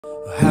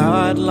How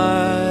I'd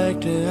like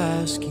to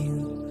ask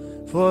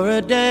you for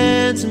a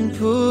dance and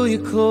pull you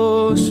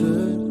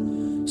closer,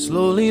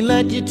 slowly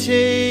let you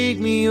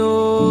take me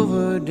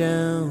over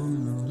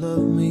down the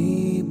Love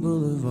Me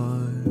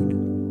Boulevard.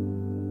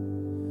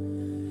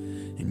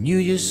 And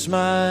you just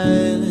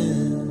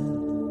smiling,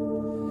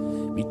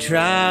 me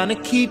trying to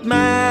keep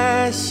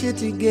my shit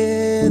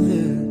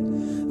together,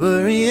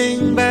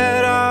 worrying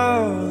about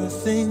all the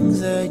things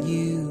that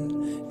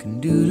you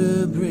can do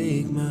to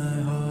break my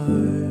heart.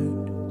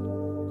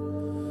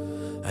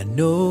 I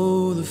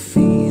know the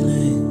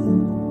feeling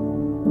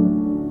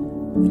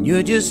when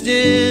you're just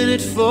in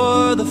it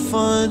for the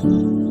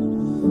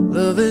fun.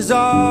 Love is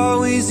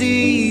always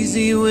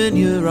easy when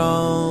you're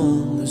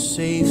on the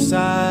safe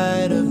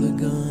side of the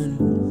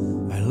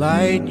gun. I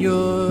light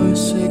your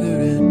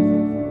cigarette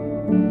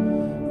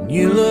and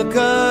you look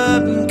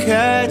up and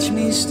catch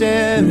me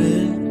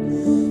staring.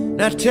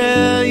 And I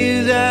tell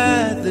you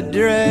that the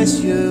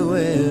dress you're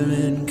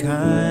wearing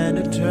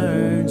kinda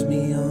turns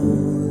me on.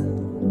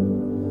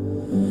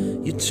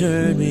 You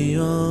turn me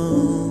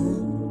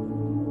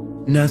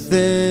on.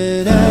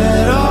 Nothing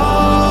at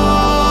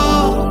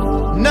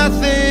all,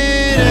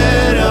 nothing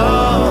at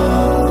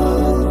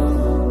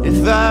all.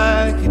 If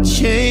I could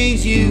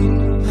change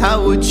you, I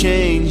would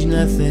change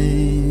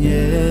nothing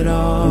at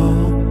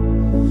all.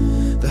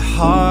 The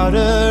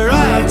harder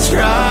I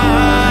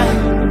try,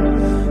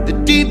 the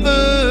deeper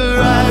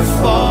I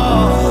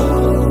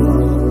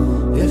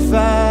fall. If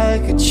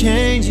I could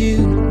change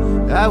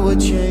you, I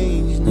would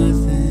change nothing.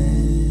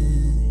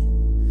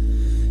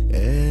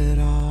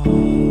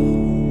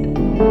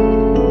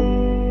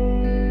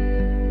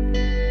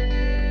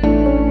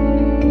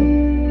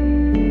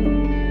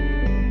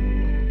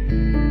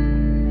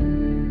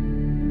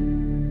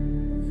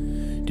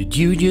 Did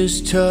you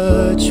just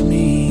touch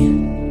me,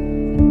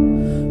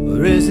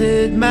 or is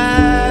it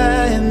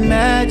my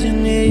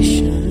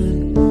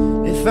imagination?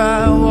 If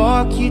I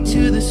walk you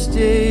to the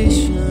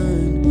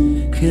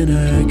station, can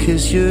I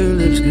kiss your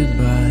lips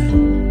goodbye?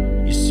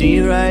 You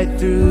see right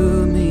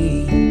through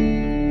me,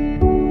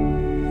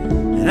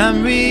 and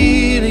I'm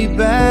really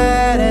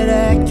bad at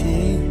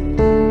acting.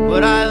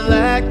 What I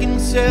lack in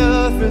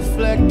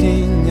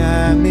self-reflecting,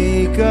 I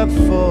make up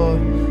for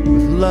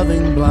with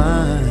loving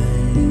blind.